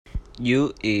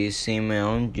You is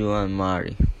Simeon, you and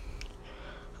Mary.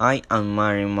 I am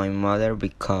marrying my mother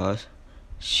because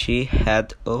she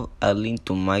had up early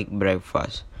to make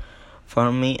breakfast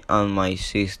for me and my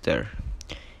sister.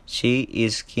 She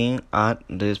is kind and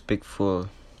respectful.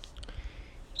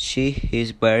 She is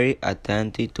very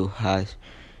attentive to us.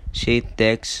 She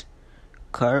takes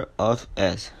care of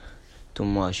us too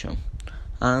much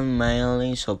and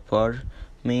mainly support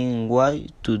me in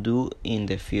what to do in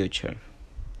the future.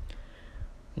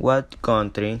 What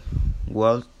country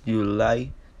would you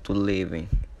like to live in?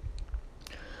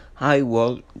 I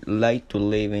would like to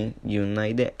live in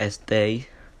United States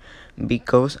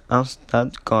because as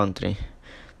that country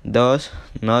does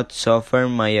not suffer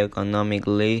my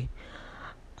economically.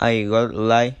 I would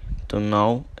like to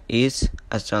know its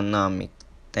economic.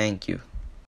 Thank you.